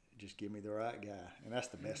 just give me the right guy. And that's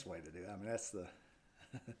the best way to do it. That's the,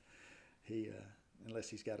 unless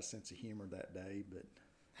he's got a sense of humor that day, but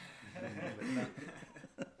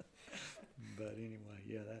but anyway,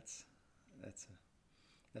 yeah, that's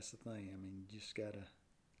the thing. You just got to,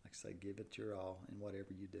 like I say, give it your all in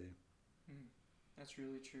whatever you do. That's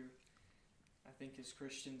really true. I think as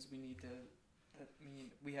Christians, we need to,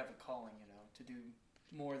 we have a calling, to do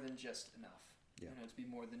more than just enough. Yeah. To be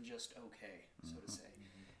more than just okay, so to say.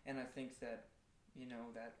 And I think that,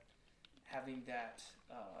 that having that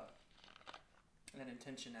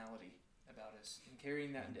intentionality about us and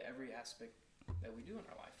carrying that into every aspect that we do in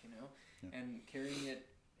our life, and carrying it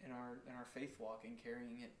in our faith walk, and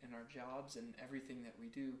carrying it in our jobs and everything that we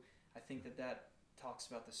do, I think that talks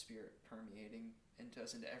about the Spirit permeating into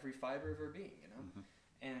us, into every fiber of our being,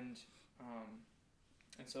 and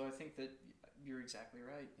so I think that you're exactly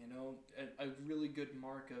right. A really good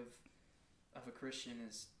mark of a Christian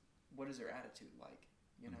is, what is their attitude like?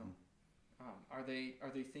 Are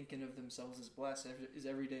they thinking of themselves as blessed? Is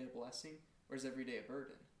every day a blessing, or is every day a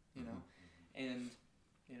burden? And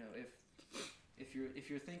if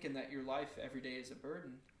you're thinking that your life every day is a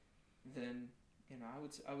burden, then I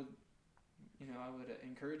would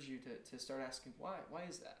encourage you to start asking why. Why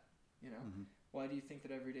is that? Why do you think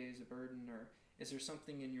that every day is a burden? Or is there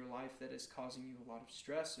something in your life that is causing you a lot of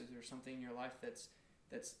stress? Is there something in your life that's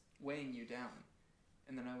weighing you down?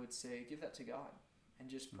 And then I would say, give that to God and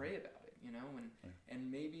just pray about it,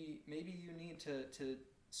 and maybe you need to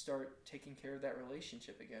start taking care of that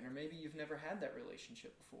relationship again, or maybe you've never had that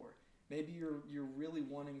relationship before. Maybe you're really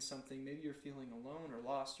wanting something. Maybe you're feeling alone or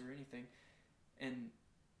lost or anything. And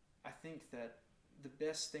I think that the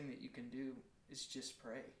best thing that you can do is just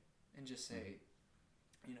pray and just say,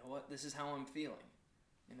 you know what, this is how I'm feeling.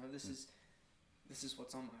 This is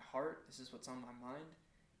what's on my heart. This is what's on my mind,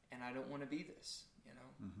 and I don't want to be this.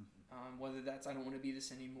 Whether that's I don't want to be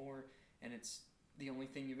this anymore, and it's the only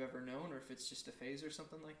thing you've ever known, or if it's just a phase or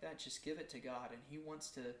something like that, just give it to God, and He wants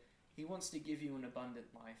to give you an abundant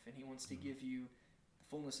life, and He wants to give you the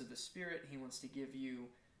fullness of the Spirit. He wants to give you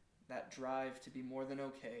that drive to be more than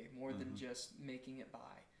okay, more than just making it by.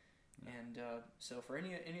 And so for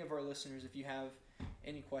any of our listeners, if you have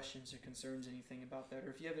any questions or concerns, anything about that, or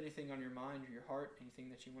if you have anything on your mind or your heart, anything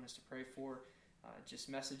that you want us to pray for, just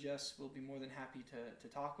message us. We'll be more than happy to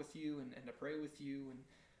talk with you and to pray with you. And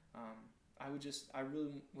I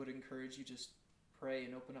really would encourage you, just pray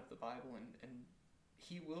and open up the Bible, and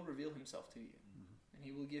He will reveal Himself to you, and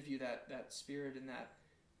He will give you that spirit and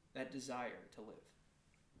that desire to live.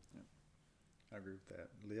 I agree with that.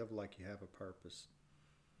 Live like you have a purpose.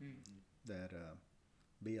 That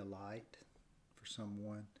be a light for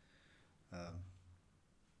someone.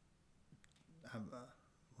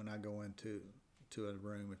 When I go into a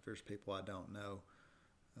room, if there's people I don't know,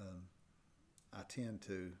 I tend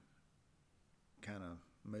to kind of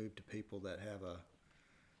move to people that have a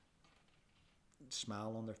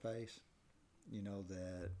smile on their face,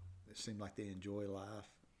 that it seems like they enjoy life.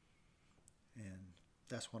 And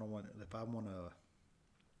that's what I want. If I want to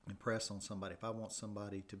impress on somebody, if I want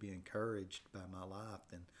somebody to be encouraged by my life,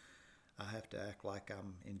 then I have to act like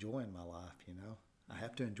I'm enjoying my life, I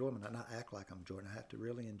have to enjoy them, and not act like I'm enjoying it. I have to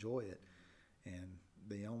really enjoy it. And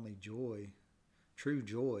the only joy, true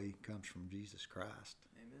joy, comes from Jesus Christ.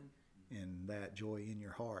 Amen. And that joy in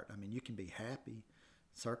your heart. I mean, you can be happy.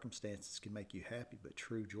 Circumstances can make you happy, but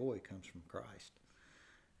true joy comes from Christ.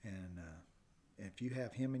 And if you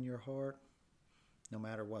have Him in your heart, no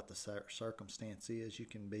matter what the circumstance is, you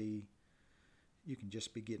can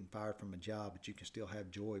just be getting fired from a job, but you can still have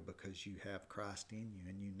joy because you have Christ in you,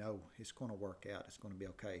 and you know it's going to work out. It's going to be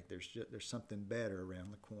okay. There's something better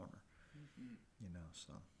around the corner, you know.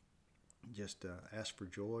 So just ask for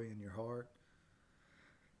joy in your heart,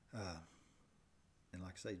 and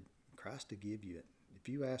like I say, Christ to give you it. If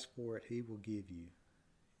you ask for it, He will give you,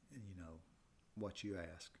 you know, what you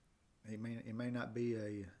ask. It may not be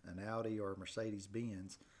an Audi or a Mercedes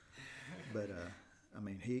Benz, but I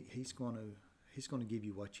mean he's going to give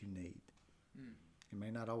you what you need. It may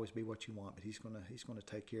not always be what you want, but he's going to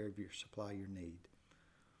take care of supply your need.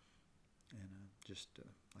 And just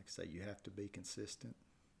like I say, you have to be consistent.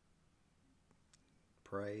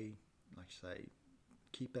 Pray, like I say,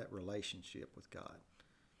 keep that relationship with God.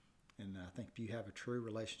 And I think if you have a true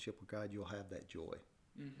relationship with God, you'll have that joy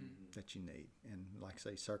that you need. And like I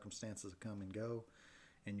say, circumstances will come and go,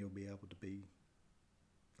 and you'll be able to be,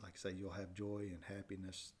 like I say, you'll have joy and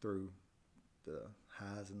happiness through the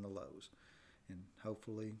highs and the lows, and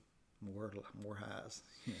hopefully more highs.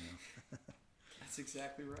 You know. That's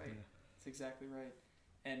exactly right. That's exactly right.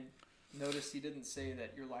 And notice He didn't say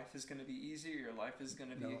that your life is going to be easy or your life is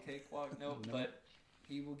going to be a cakewalk. No, but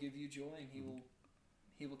He will give you joy, and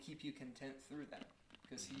He will keep you content through that,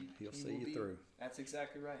 because He'll see you through. That's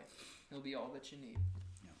exactly right. He'll be all that you need.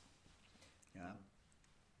 Yeah.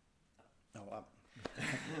 No, I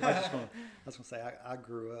was going to say I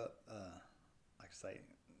grew up. Like I say,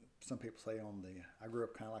 some people say I grew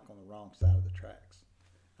up kind of like on the wrong side of the tracks.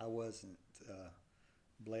 I wasn't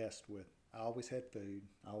blessed with. I always had food.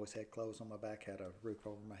 I always had clothes on my back. Had a roof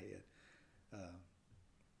over my head.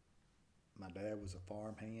 My dad was a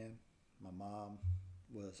farm hand. My mom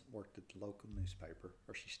worked at the local newspaper,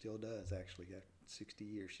 or she still does actually. Got 60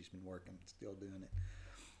 years she's been working, still doing it.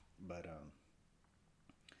 But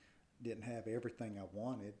didn't have everything I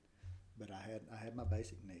wanted, but I had my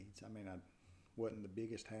basic needs. I mean, I wasn't the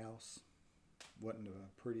biggest house, wasn't the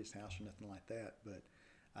prettiest house or nothing like that, but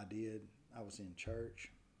I was in church,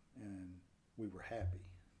 and we were happy.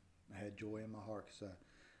 I had joy in my heart, because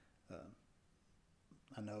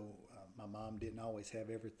I know my mom didn't always have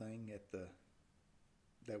everything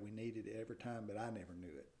that we needed every time, but I never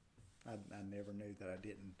knew it. I never knew that I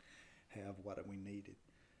didn't have what we needed.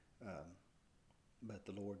 But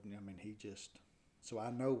the Lord, I mean, so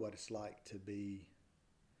I know what it's like to be,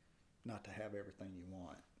 not to have everything you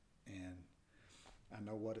want. And I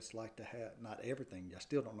know what it's like to have, not everything. I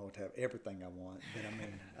still don't know what to have everything I want, but I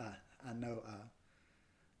mean, I know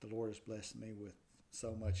the Lord has blessed me with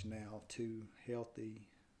so much now, 2 healthy,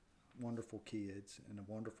 wonderful kids and a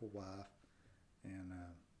wonderful wife, and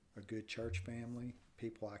a good church family,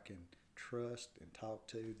 people I can trust and talk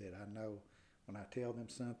to, that I know when I tell them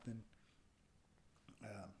something,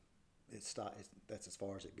 that's as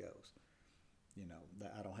far as it goes. You know,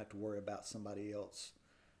 that I don't have to worry about somebody else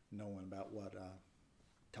knowing about what I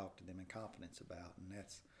talk to them in confidence about, and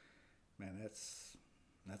that's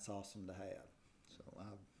awesome to have. So like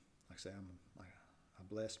I say, I'm a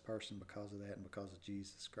blessed person because of that, and because of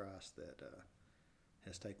Jesus Christ that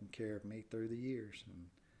has taken care of me through the years. And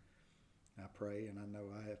I pray, and I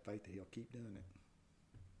know I have faith that He'll keep doing it.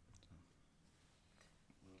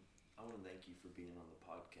 I want to thank you for being on the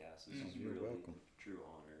podcast. This is You're really welcome. a true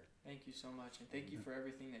honor. Thank you so much, and thank you for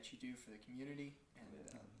everything that you do for the community, and the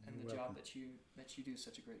welcome. job that you do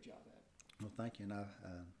such a great job at. Well, thank you, and I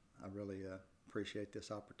really appreciate this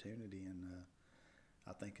opportunity, and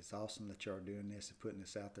I think it's awesome that you are doing this and putting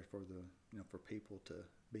this out there for for people to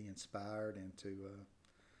be inspired and to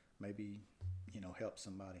maybe help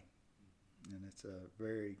somebody, and it's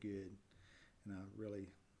very good, and I really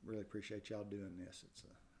appreciate y'all doing this.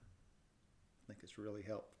 I think it's really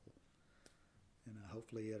helpful, and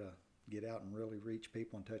hopefully it'll get out and really reach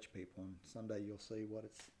people and touch people, and someday you'll see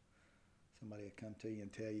somebody will come to you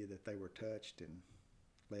and tell you that they were touched and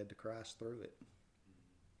led to Christ through it.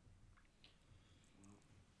 Well,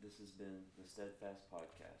 this has been the Steadfast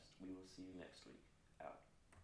Podcast. We will see you next week. Out.